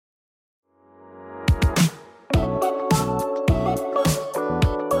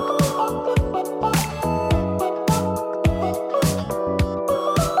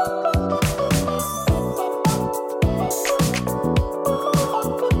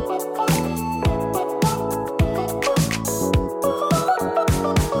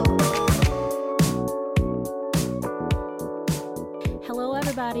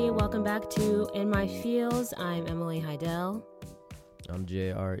My Feels. I'm Emily Heidel. I'm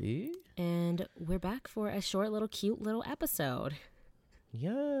JRE. And we're back for a short little cute little episode.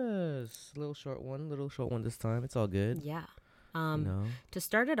 Yes. Little short one this time. It's all good. Yeah. To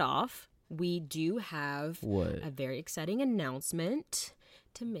start it off, we do have a very exciting announcement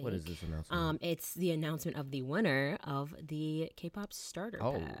to make. What is this announcement? It's the announcement of the winner of the K-pop starter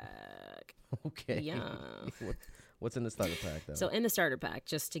pack. Okay. Yeah. What's in the starter pack, though? So in the starter pack,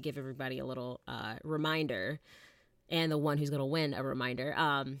 just to give everybody a little reminder, and the one who's going to win a reminder,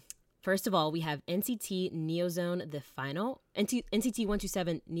 first of all, we have NCT Neozone, the final, NCT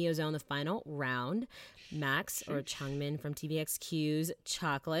 127 Neozone, the final round, Max or Changmin from TVXQ's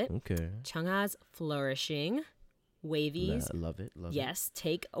Chocolate, okay, Chungha's Flourishing, Wavy's, love it. yes,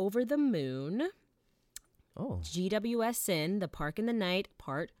 Take Over the Moon, GWS Sin, The Park in the Night,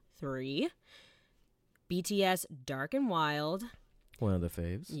 Part 3, BTS Dark and Wild. One of the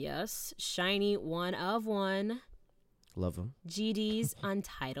faves. Yes. Shiny One of One. Love them. GD's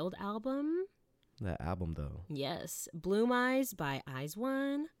Untitled album. That album, though. Yes. Bloom Eyes by Eyes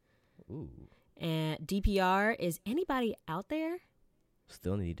One. Ooh. And DPR is Anybody Out There?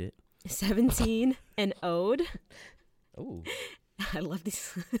 Still need it. 17 and Ode. Ooh. I love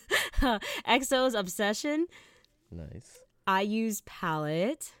these. EXO's Obsession. Nice. IU's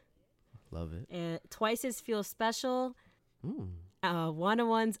Palette. Love it. And Twice's Feel Special.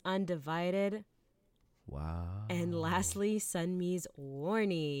 101's Undivided. Wow. And lastly, Sunmi's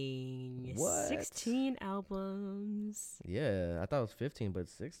Warning. What? 16 albums. Yeah, I thought it was 15, but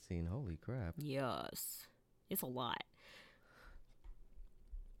 16. Holy crap. Yes. It's a lot.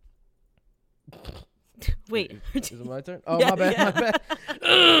 Wait. Is it my turn? Oh, Yeah, my bad.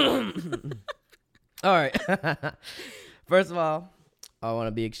 All right. First of all, I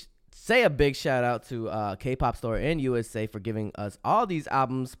want to say a big shout out to K-Pop Store in USA for giving us all these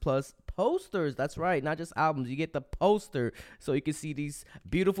albums plus posters. That's right, not just albums. You get the poster so you can see these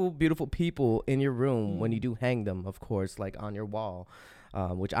beautiful, beautiful people in your room when you do hang them, of course, like on your wall,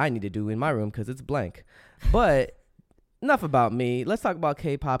 which I need to do in my room because it's blank. But enough about me. Let's talk about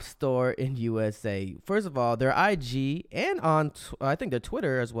K-Pop Store in USA. First of all, their IG and I think their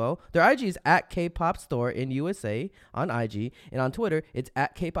Twitter as well. Their IG is at K-Pop Store in USA on IG. And on Twitter, it's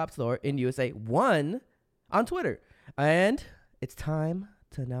at K-Pop Store in USA 1 on Twitter. And it's time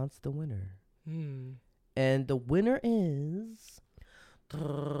to announce the winner. And the winner is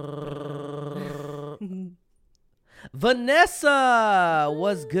Vanessa.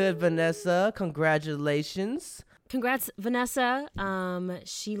 What's good, Vanessa? Congratulations. Congrats, Vanessa.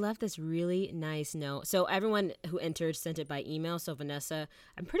 She left this really nice note. So everyone who entered sent it by email. So Vanessa,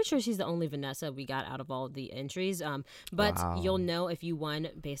 I'm pretty sure she's the only Vanessa we got out of all the entries. But You'll know if you won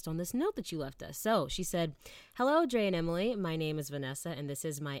based on this note that you left us. So she said, "Hello, Dre and Emily. My name is Vanessa, and this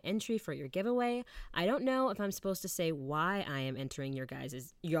is my entry for your giveaway. I don't know if I'm supposed to say why I am entering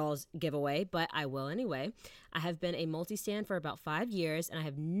y'all's giveaway, but I will anyway. I have been a multi-stan for about 5 years, and I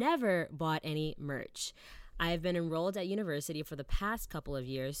have never bought any merch. I have been enrolled at university for the past couple of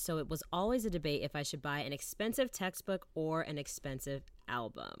years, so it was always a debate if I should buy an expensive textbook or an expensive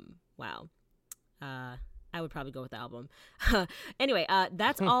album." Wow. I would probably go with the album. Anyway,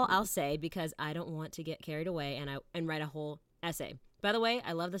 that's all I'll say because I don't want to get carried away and write a whole essay. By the way,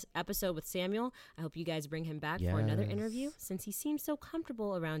 I love this episode with Samuel. I hope you guys bring him back for another interview since he seems so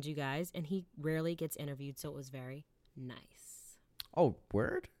comfortable around you guys and he rarely gets interviewed, so it was very nice. Oh,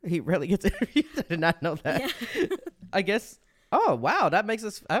 word? He rarely gets interviewed? I did not know that. Yeah. I guess. Oh, wow. That makes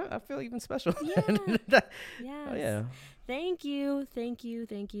us, I feel even special. Yeah. Yes. Oh, yeah. Thank you,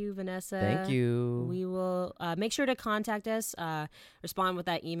 Vanessa. Thank you. We will make sure to contact us, respond with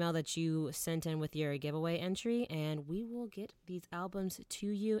that email that you sent in with your giveaway entry, and we will get these albums to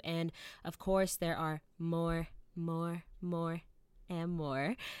you. And, of course, there are more and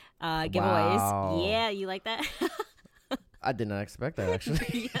more giveaways. Wow. Yeah, you like that? I did not expect that,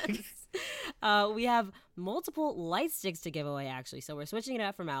 actually. Yes. We have multiple light sticks to give away, actually. So we're switching it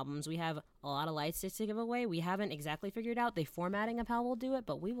up from albums. We have a lot of light sticks to give away. We haven't exactly figured out the formatting of how we'll do it,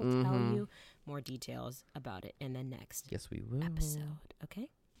 but we will tell you more details about it in the next episode. Okay?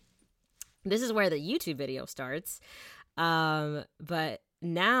 This is where the YouTube video starts. But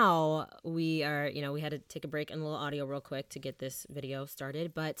now we are, we had to take a break and a little audio real quick to get this video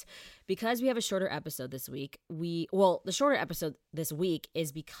started. But because we have a shorter episode this week, the shorter episode this week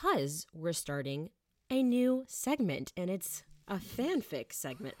is because we're starting a new segment, and it's a fanfic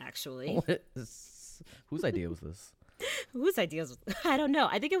segment, actually. Whose idea was this? Whose idea was? I don't know.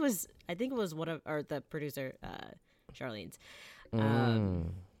 I think it was the producer, Charlene's.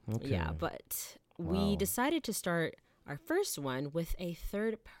 Okay. Yeah, but we decided to start our first one with a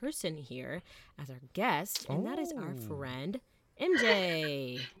third person here as our guest, and that is our friend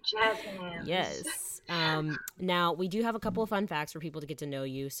MJ. Jasmine. Yes. Now, we do have a couple of fun facts for people to get to know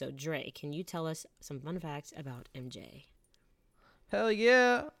you. So, Dre, can you tell us some fun facts about MJ? Hell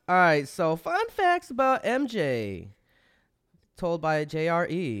yeah. All right, so fun facts about MJ. Told by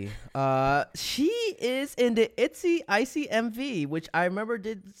JRE. She is in the Itsy Icy MV, which I remember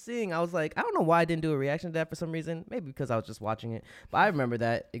seeing. I was like, I don't know why I didn't do a reaction to that for some reason. Maybe because I was just watching it. But I remember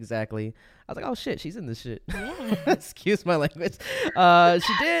that exactly. I was like, oh shit, she's in this shit. Yeah. Excuse my language.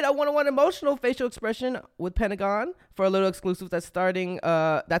 She did a one-on-one emotional facial expression with Pentagon for a little exclusive that's starting.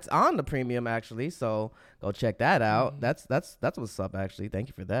 That's on the premium actually. So go check that out. That's what's up actually. Thank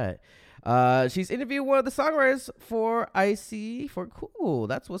you for that. She's interviewed one of the songwriters for Icy for Cool.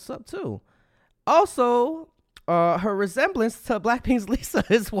 That's what's up too. Also, her resemblance to Blackpink's Lisa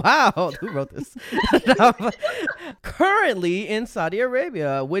is wild. Who wrote this? Currently in Saudi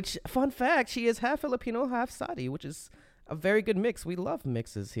Arabia, which, fun fact, she is half Filipino, half Saudi, which is a very good mix. We love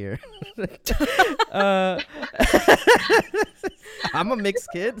mixes here. I'm a mixed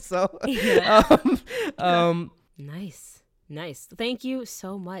kid, so. Nice. Thank you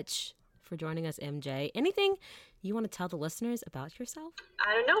so much for joining us, MJ. Anything you want to tell the listeners about yourself?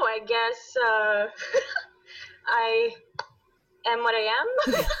 I don't know. I guess I am what I am.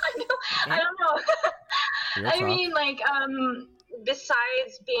 I don't know. I mean, like,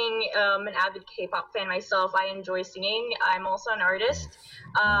 besides being an avid K-pop fan myself, I enjoy singing. I'm also an artist.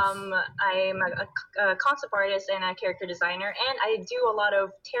 I'm a concept artist and a character designer, and I do a lot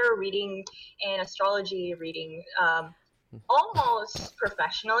of tarot reading and astrology reading. Almost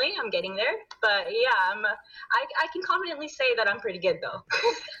professionally. I'm getting there, but yeah, I can confidently say that I'm pretty good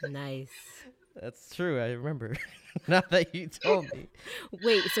though. Nice. That's true. I remember. Now that you told me.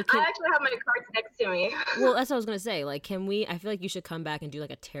 Wait, so I actually have my cards next to me. Well, that's what I was gonna say. Like, can we? I feel like you should come back and do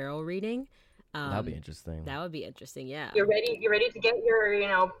like a tarot reading. That'd be interesting. That would be interesting. Yeah. You're ready. You're ready to get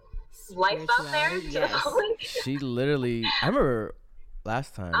your life out there. Yes. She literally. I remember.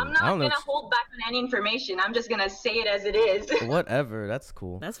 Last time. I'm not going to hold back on any information. I'm just going to say it as it is. Whatever. That's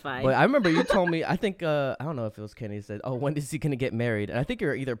cool. That's fine. But I remember you told me, I think, I don't know if it was Kenny said, oh, when is he going to get married? And I think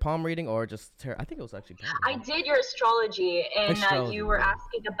you're either palm reading or just, I think it was actually palm reading. I did your astrology, and you were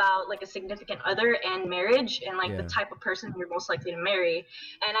asking about like a significant other and marriage and like the type of person you're most likely to marry.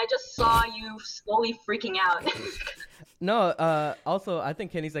 And I just saw you slowly freaking out. No, also, I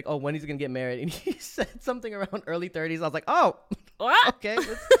think Kenny's like, oh, when is he going to get married? And he said something around early 30s. I was like, oh. What? Okay,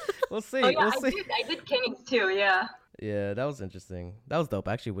 we'll see. Oh, yeah, we'll see. I did Kenny's too, yeah. Yeah, that was interesting. That was dope.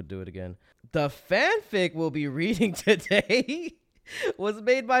 I actually would do it again. The fanfic we'll be reading today was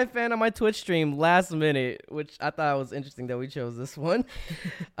made by a fan on my Twitch stream last minute, which I thought was interesting that we chose this one.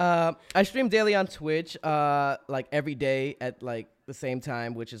 I stream daily on Twitch, like every day at like the same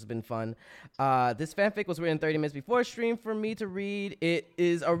time, which has been fun. This fanfic was written 30 minutes before stream for me to read. It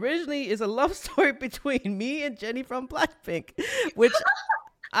is originally a love story between me and Jennie from Blackpink, which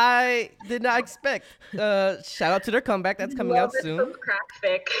I did not expect. Shout out to their comeback that's coming out soon.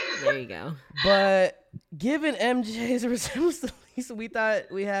 Crackfic. There you go. But given MJ's resemblance to Lisa, we thought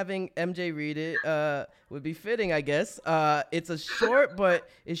having MJ read it would be fitting, I guess. It's a short, but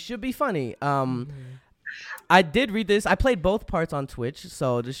it should be funny. I did read this. I played both parts on Twitch,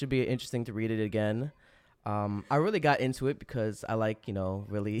 so this should be interesting to read it again. I really got into it because I like,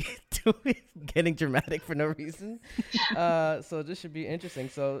 really getting dramatic for no reason. So this should be interesting.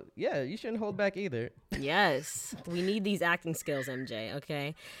 So, yeah, you shouldn't hold back either. Yes. We need these acting skills, MJ,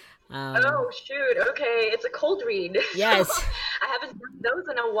 okay? Oh, shoot. Okay. It's a cold read. Yes. So I haven't done those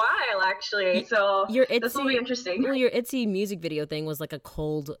in a while, actually. So this will be interesting. Well, your Itsy music video thing was like a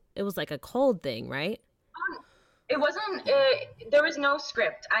cold thing, right? It wasn't, there was no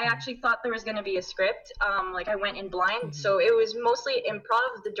script. I actually thought there was going to be a script. Like I went in blind. So it was mostly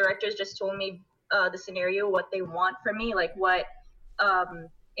improv. The directors just told me the scenario, what they want from me, like what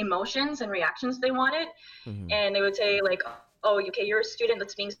emotions and reactions they wanted. And they would say like, oh, okay, you're a student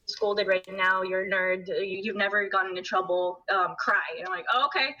that's being scolded right now. You're a nerd. You've never gotten into trouble. Cry. And I'm like, oh,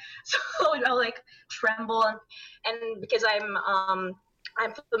 okay. So I'll like tremble. And because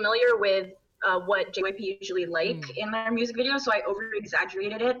I'm familiar with what JYP usually like in their music videos, so I over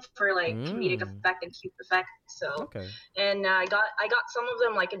exaggerated it for like comedic effect and cute effect. So and I got some of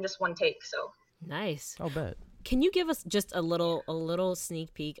them like in just one take. So nice. I'll bet. Can you give us just a little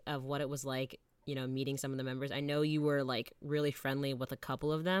sneak peek of what it was like, meeting some of the members? I know you were like really friendly with a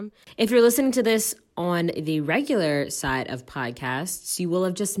couple of them. If you're listening to this on the regular side of podcasts, you will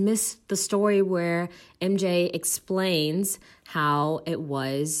have just missed the story where MJ explains how it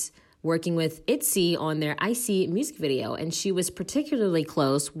was working with ITZY on their Icy music video, and she was particularly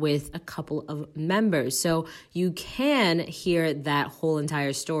close with a couple of members. So you can hear that whole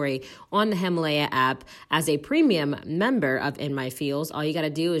entire story on the Himalaya app as a premium member of In My Feels. All you got to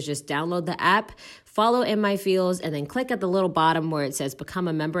do is just download the app, follow In My Feels, and then click at the little bottom where it says Become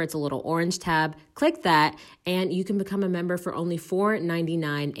a Member. It's a little orange tab. Click that, and you can become a member for only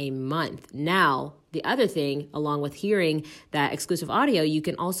 $4.99 a month. Now, the other thing, along with hearing that exclusive audio, you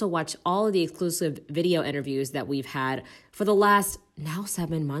can also watch all of the exclusive video interviews that we've had for the last now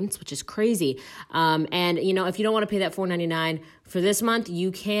 7 months, which is crazy. And, you know, if you don't want to pay that $4.99 for this month,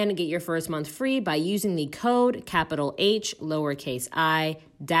 you can get your first month free by using the code capital H, lowercase I,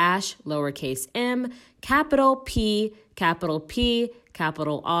 dash, lowercase m, capital P,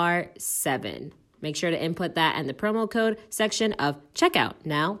 capital R, 7. Make sure to input that in the promo code section of checkout.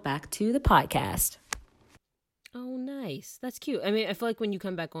 Now, back to the podcast. Oh, nice. That's cute. I mean, I feel like when you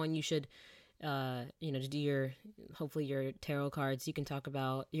come back on, you should, you know, to do hopefully your tarot cards. You can talk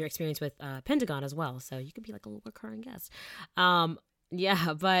about your experience with Pentagon as well. So you could be like a little recurring guest.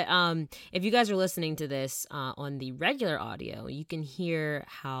 Yeah, but if you guys are listening to this on the regular audio, you can hear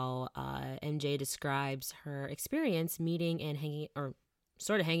how MJ describes her experience meeting and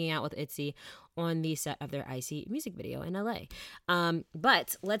hanging out with ITZY on the set of their Icy music video in LA.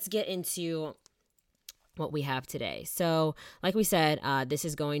 But let's get into what we have today. So like we said, this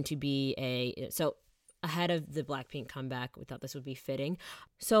is going to be so ahead of the Blackpink comeback, we thought this would be fitting.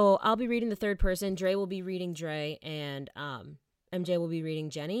 So I'll be reading the third person. Dre will be reading Dre, and MJ will be reading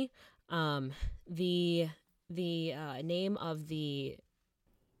Jenny. The name of the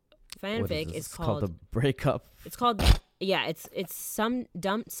fanfic is called The Breakup. It's called it's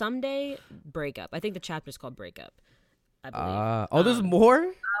Someday Breakup. I think the chapter is called Breakup, I believe. There's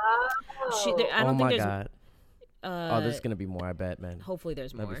more? I don't think there's God. There's gonna be more, I bet, man. Hopefully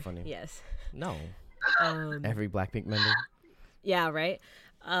there's more. That'd be funny. Yes. No. Every Blackpink member. Yeah, right.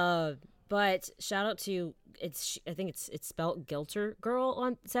 But shout out to I think it's spelled Gilter Girl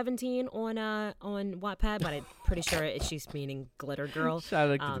on 17 on Wattpad, but I'm pretty sure she's meaning Glitter Girl. Shout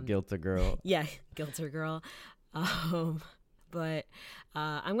out to the Gilter Girl. Yeah, Gilter Girl. But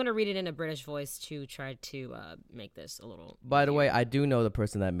I'm gonna read it in a British voice to try to make this a little. By the way, I do know the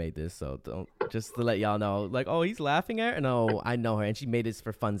person that made this, so don't, just to let y'all know. Like, oh, he's laughing at her. No, I know her, and she made this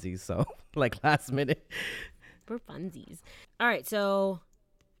for funsies. So, like, last minute. For funsies. All right, so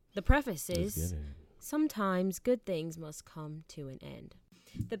the preface is: sometimes good things must come to an end.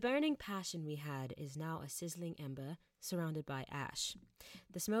 The burning passion we had is now a sizzling ember surrounded by ash.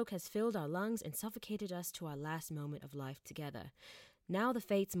 The smoke has filled our lungs and suffocated us to our last moment of life together. Now the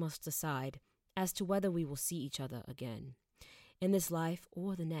fates must decide as to whether we will see each other again, in this life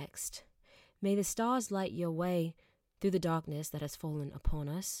or the next. May the stars light your way through the darkness that has fallen upon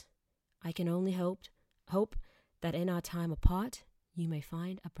us. I can only hope that in our time apart, you may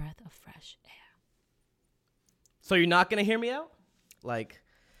find a breath of fresh air. So you're not gonna hear me out? Like,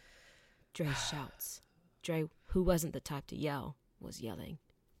 Dre shouts. Dre, who wasn't the type to yell, was yelling.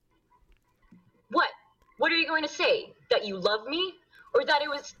 What? What are you going to say? That you love me? Or that it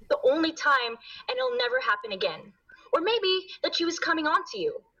was the only time and it'll never happen again? Or maybe that she was coming on to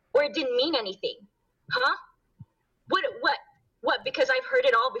you? Or it didn't mean anything? Huh? What? Because I've heard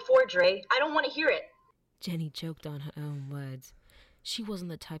it all before, Dre. I don't want to hear it. Jenny choked on her own words. She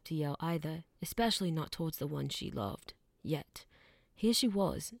wasn't the type to yell either, especially not towards the one she loved. Yet, here she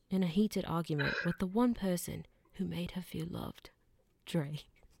was, in a heated argument with the one person who made her feel loved. Dre.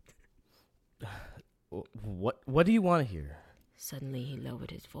 What do you want to hear? Suddenly he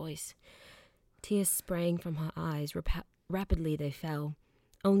lowered his voice. Tears sprang from her eyes. Rapidly they fell.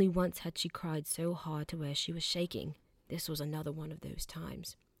 Only once had she cried so hard to where she was shaking. This was another one of those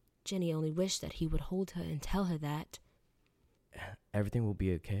times. Jenny only wished that he would hold her and tell her that everything will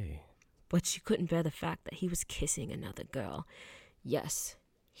be okay. But she couldn't bear the fact that he was kissing another girl. Yes,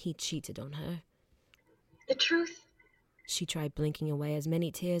 he cheated on her. The truth? She tried blinking away as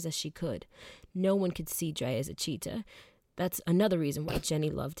many tears as she could. No one could see Dre as a cheater. That's another reason why Jenny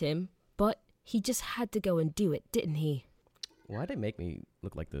loved him. But he just had to go and do it, didn't he? Why'd they make me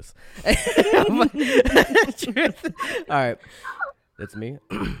look like this? All right, it's me.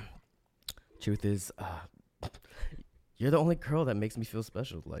 Truth is, you're the only girl that makes me feel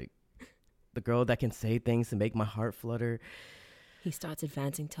special. Like, the girl that can say things to make my heart flutter. He starts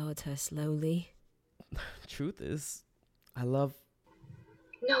advancing towards her slowly. Truth is, I love...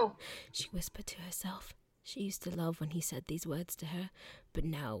 No. She whispered to herself. She used to love when he said these words to her, but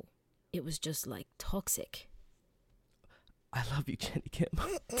now it was just like toxic. I love you, Jenny Kim.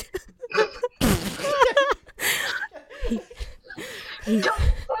 Don't say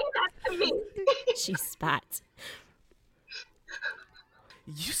that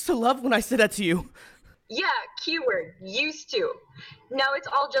to love when I said that to you. Yeah, keyword, used to. Now it's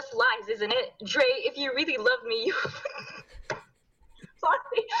all just lies, isn't it? Dre, if you really love me, you...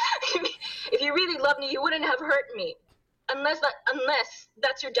 Sorry. If you really loved me, you wouldn't have hurt me. Unless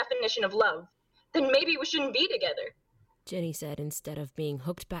that's your definition of love. Then maybe we shouldn't be together. Jenny said instead of being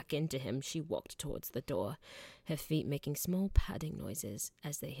hooked back into him, she walked towards the door, her feet making small padding noises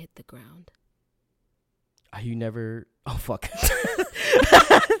as they hit the ground. Are you never... Oh, fuck.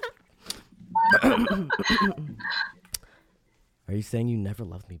 Are you saying you never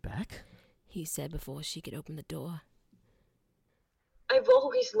loved me back? He said before she could open the door. I've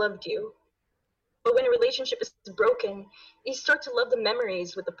always loved you. But when a relationship is broken, you start to love the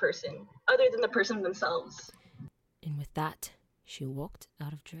memories with the person, other than the person themselves. And with that, she walked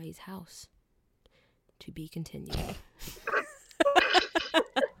out of Dre's house. To be continued.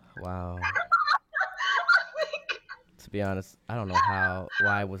 Wow. To be honest, I don't know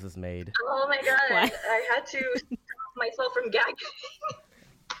why was this made? Oh my god, I had to stop myself from gagging.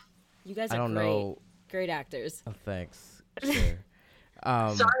 You guys I are don't great. know. Great actors. Oh, thanks. Sure.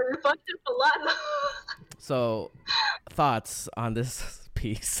 Sorry, we fucked up a lot. So, thoughts on this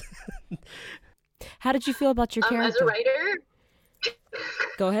piece? How did you feel about your character? As a writer,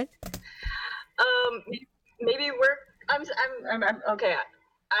 Go ahead. maybe I'm okay.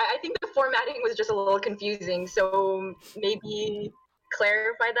 I think the formatting was just a little confusing, so maybe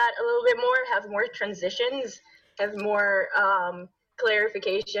clarify that a little bit more, have more transitions, have more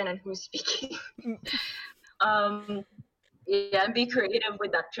clarification on who's speaking. Yeah, and be creative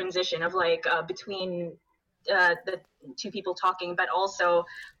with that transition of like between the two people talking, but also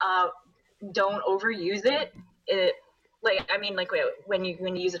don't overuse it. When you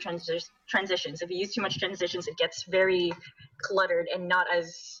use the transitions, if you use too much transitions, it gets very cluttered and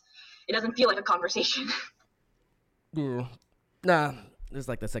it doesn't feel like a conversation. Yeah. Nah, this is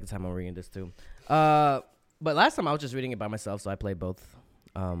like the second time I'm reading this too. But last time I was just reading it by myself, so I played both.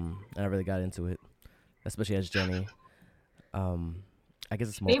 And I really got into it, especially as Jenny. I guess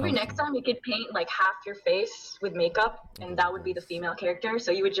it's more Maybe next time you could paint like half your face with makeup, and that would be the female character.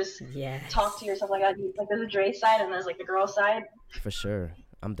 So you would just talk to yourself like that. Like there's a Dre side and there's like the girl side. For sure,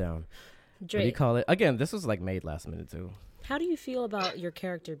 I'm down. Dre, What do you call it? Again, this was like made last minute too. how do you feel about your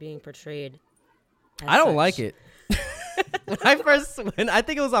character being portrayed as I don't such? like it. when I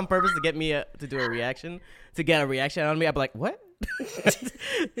think it was on purpose to get me to do a reaction, to get a reaction on me, I'd be like, what?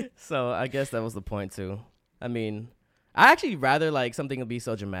 So I guess that was the point too. I mean, I actually rather like something to be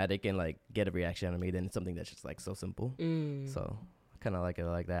so dramatic and like get a reaction on me than something that's just like so simple. So I kind of like it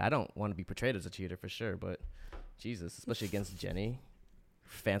like that. I don't want to be portrayed as a cheater for sure, but Jesus, especially against Jenny,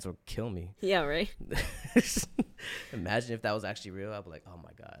 fans will kill me. Yeah, right. Imagine if that was actually real. I'd be like, oh my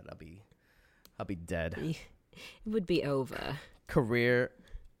God, I'll be dead. It would be over. Career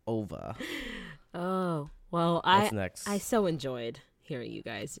over. Oh, well, What's next? I so enjoyed hearing you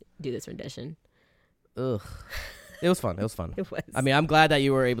guys do this rendition. Ugh. It was fun. It was. I mean, I'm glad that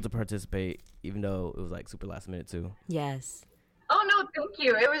you were able to participate, even though it was like super last minute too. Yes. Oh no, thank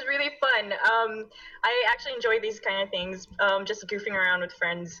you. It was really fun. I actually enjoy these kind of things. Just goofing around with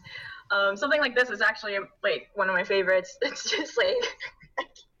friends. Something like this is actually like one of my favorites. It's just like a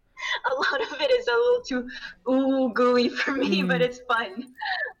lot of it is a little too gooey for me, but it's fun.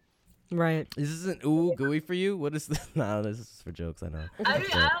 Right. Is this an ooh gooey for you? What is this? No, this is for jokes. I know. I mean,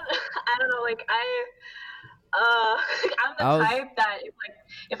 I don't know. Like I'm the type that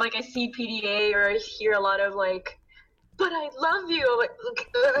if I see PDA or I hear a lot of like, but I love you. I'm like,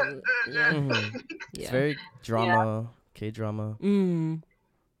 Yeah. Mm-hmm. It's very drama, K-drama.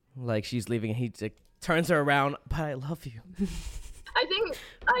 Like she's leaving and he like, turns her around, but I love you. I think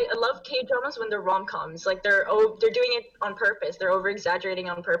I love K-dramas when they're rom-coms. Like they're doing it on purpose. They're over-exaggerating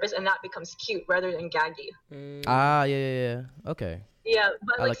on purpose, and that becomes cute rather than gaggy. Yeah. Okay. Yeah,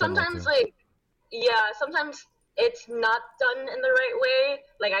 but like sometimes sometimes it's not done in the right way.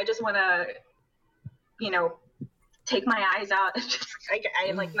 Like I just want to, take my eyes out and just I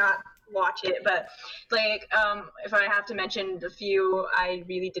like not watch it. But like if I have to mention the few I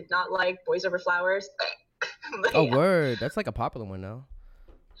really did not like, Boys Over Flowers. Oh, word. That's like a popular one now.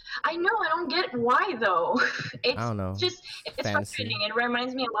 I know. I don't get why though. It's I don't know. Just it's frustrating. It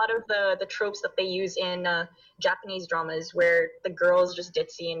reminds me a lot of the tropes that they use in Japanese dramas, where the girl's just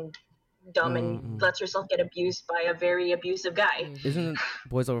ditzy and dumb and lets herself get abused by a very abusive guy. Isn't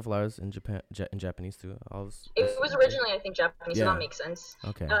Boys Over Flowers in Japanese too? It was originally, I think, Japanese, so that makes sense.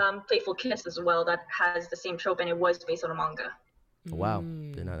 Okay. Playful Kiss as well, that has the same trope, and it was based on a manga. Wow,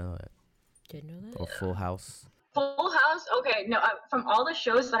 did not know that. Didn't know that. Or Full House. Full House, okay, no, from all the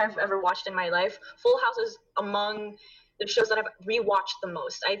shows that I've ever watched in my life, Full House is among the shows that I've rewatched the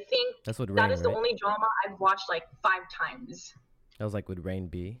most. I think That's what that Rain, is the right? only drama I've watched like 5 times. That was like with Rain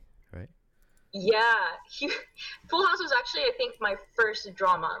B, right? Yeah, Full House was actually, I think, my first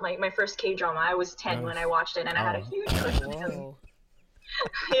drama, like my first K drama. I was 10 when I watched it, and I had a Oh. huge crush on him. Whoa.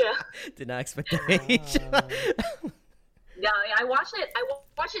 Yeah, Did not expect that age. yeah. I watched it. I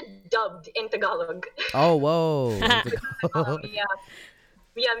watched it dubbed in Tagalog. Oh, whoa. Yeah,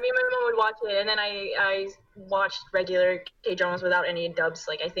 yeah. Me and my mom would watch it, and then I watched regular K dramas without any dubs.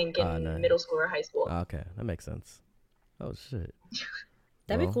 Like I think in nice. middle school or high school. Okay, that makes sense. Oh shit.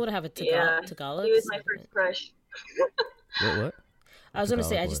 That'd be Well, cool to have a Yeah, Tagalog. he was my segment. first crush. What? I was gonna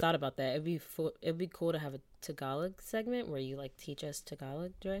say, I Tagalog just what? thought about that. It'd be cool to have a Tagalog segment where you like teach us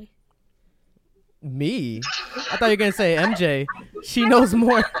Tagalog, Dre. Me? I thought you were gonna say MJ. She knows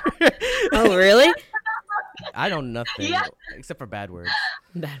more. Oh, really? I know nothing Yeah. except for bad words.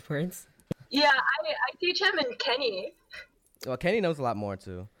 Bad words. Yeah, I teach him and Kenny. Well, Kenny knows a lot more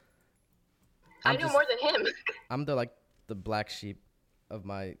too. I know more than him. I'm the black sheep of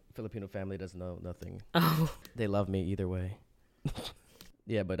my Filipino family. Doesn't know nothing. Oh, They love me either way.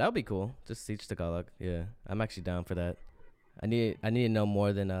 Yeah, but that would be cool. Just teach Tagalog. Yeah, I'm actually down for that. I need to know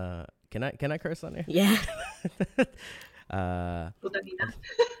more than Can I curse on there? yeah. Putangina.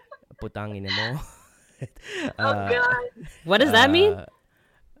 Putangin mo. Oh God. What does that mean?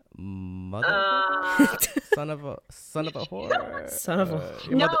 Mother, son of a whore. Son of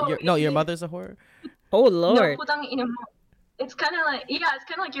a. Your mother's a whore. Oh No, Lord. putangina mo. It's kind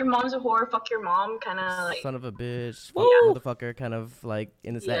of like your mom's a whore. Fuck your mom. Kind of like. Son of a bitch, Woo. motherfucker, kind of like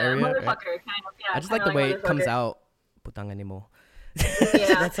in this Yeah, area. motherfucker. Right? Kind of. Yeah. I just like the kinda way it comes motherfucker. out. Putangin mo.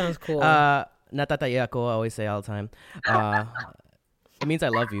 Yeah. That sounds cool. Natataya ako, I always say all the time. It means I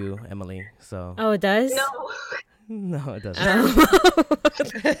love you, Emily. So Oh, it does. No. no, it doesn't. Oh.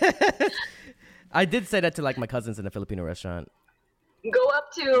 I did say that to like my cousins in a Filipino restaurant. Go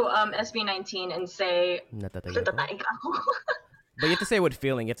up to SB19 and say. Natataya ako. "Tatatay ka ako." But you have to say it with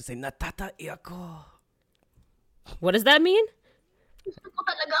feeling. You have to say natataya ako. What does that mean? Gusto ko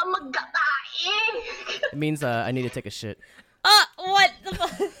talaga magkatae. It means I need to take a shit. What? The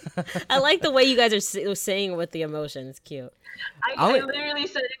fu- I like the way you guys are saying it with the emotion. It's cute. I literally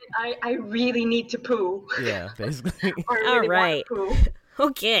said it. I really need to poo. Yeah, basically. Or I All really right. want to poo.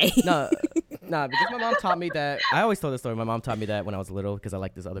 Okay. No, because my mom taught me that. I always told this story. My mom taught me that when I was little because I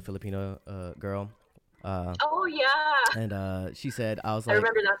liked this other Filipino girl. Oh yeah. And she said, I was I like,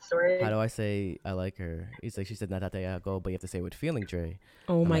 remember that story. how do I say I like her? She said, natataya ako, but you have to say it with feeling, Dre.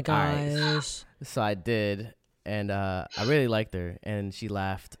 Oh I'm my like, "All right." gosh. So I did, and I really liked her, and she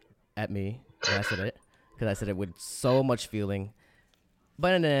laughed at me when I said it because I said it with so much feeling.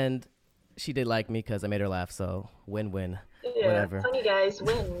 But in the end, she did like me because I made her laugh. So win-win. Yeah, Whatever. funny guys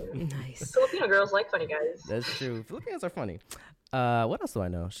win. Nice. Filipino girls like funny guys. That's true. Filipinos are funny. What else do I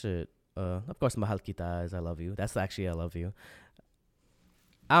know? Shit. Of course, mahal kita is I love you. That's actually I love you.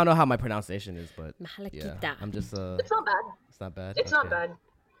 I don't know how my pronunciation is, but Mahal yeah, kita. I'm just It's not bad. it's not bad. It's not Okay. bad.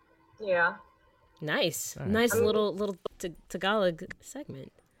 Yeah. Nice. All right. Nice little Tagalog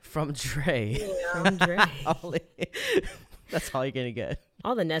segment From Dre. Yeah. from Dre. That's all you're gonna get.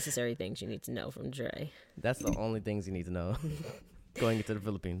 All the necessary things you need to know from Dre. That's the only things you need to know going into the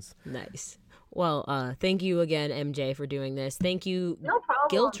Philippines. Nice. Well, thank you again, MJ, for doing this. Thank you, No problem.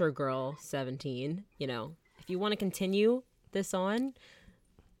 Guilter Girl 17. You know, if you want to continue this on,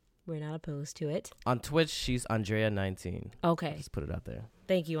 we're not opposed to it. On Twitch, she's Andrea19. Okay. Just put it out there.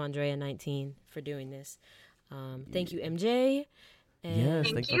 Thank you, Andrea19, for doing this. Thank you, MJ. And Yes,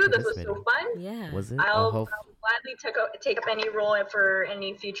 Thank thanks you. for This was so participating. fun. yeah. Was it? I'll hope- gladly take up any role for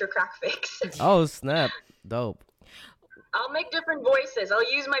any future crack fix. Oh snap! Dope. I'll make different voices.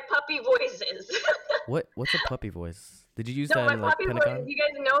 I'll use my puppy voices. What's a puppy voice? Did you use No, that my in like puppy voice. Pentagon? You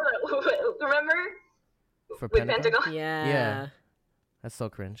guys know that. Remember For with Pentagon? Yeah. Yeah. That's so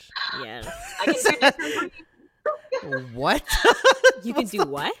cringe. Yeah. I can do different breeds. What? You can do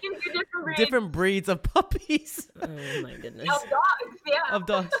what? I can do different breeds. Different breeds of puppies. Oh my goodness. Of dogs. Yeah. Of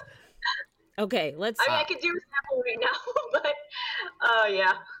dogs. Okay, let's. I mean, I could do a sample right now, but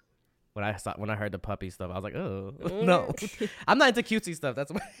yeah. When I heard the puppy stuff, I was like, oh no, I'm not into cutesy stuff.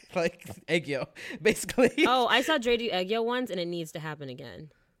 That's why, like Eggyo, basically. Oh, I saw Dre do Eggyo once, and it needs to happen again,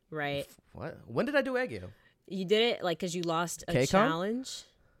 right? What? When did I do Eggyo? You did it like because you lost a KCON? challenge.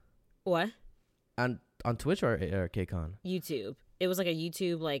 What? On Twitch or KCON? YouTube. It was like a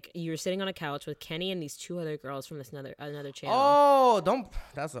YouTube, like you were sitting on a couch with Kenny and these two other girls from this another channel. Oh, don't.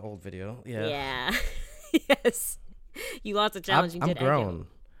 That's an old video. Yeah. Yeah. Yes. You lost a challenge. I'm You did grown. Eggyo.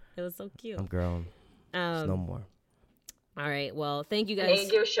 It was so cute. I'm grown. There's no more. All right. Well, thank you An guys.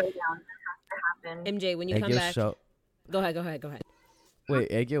 Aegyo showdown has to happen. MJ, when you come back, Go ahead. Wait,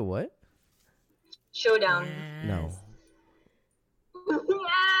 egg your what? Showdown. Yes. No,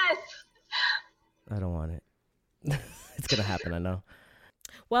 Yes. I don't want it. It's gonna happen, I know.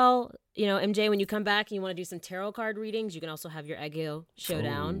 Well, MJ, when you come back and you want to do some tarot card readings, you can also have your Eggo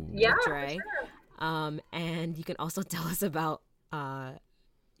showdown Oh. Yeah. with For Dre. sure. And you can also tell us about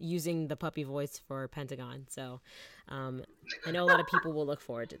using the puppy voice for Pentagon. So I know a lot of people will look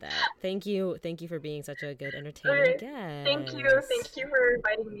forward to that. Thank you for being such a good, entertaining Okay. guest. Thank you for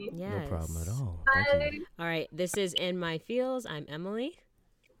inviting me. Yes. No problem at all. Bye. Thank you. All right, this is In My Feels. I'm Emily.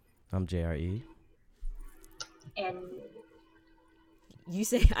 I'm JRE. And You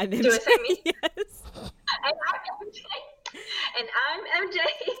say I'm MJ. Do I say me? Yes. and I'm MJ. And I'm MJ.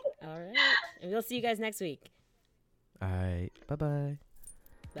 All right. And we'll see you guys next week. All right. Bye-bye.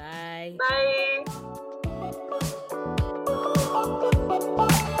 Bye. Bye.